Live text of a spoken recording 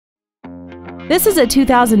This is a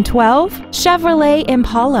 2012 Chevrolet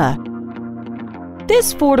Impala.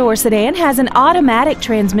 This four-door sedan has an automatic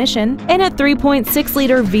transmission and a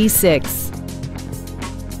 3.6-liter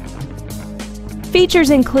V6.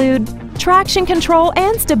 Features include traction control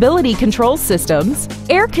and stability control systems,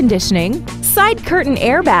 air conditioning, side curtain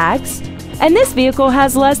airbags, and this vehicle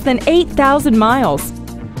has less than 8,000 miles.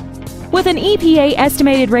 With an EPA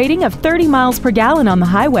estimated rating of 30 miles per gallon on the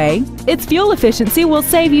highway, its fuel efficiency will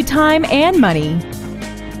save you time and money.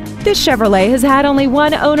 This Chevrolet has had only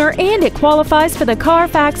one owner and it qualifies for the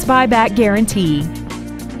Carfax buyback guarantee.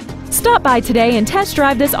 Stop by today and test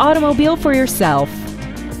drive this automobile for yourself.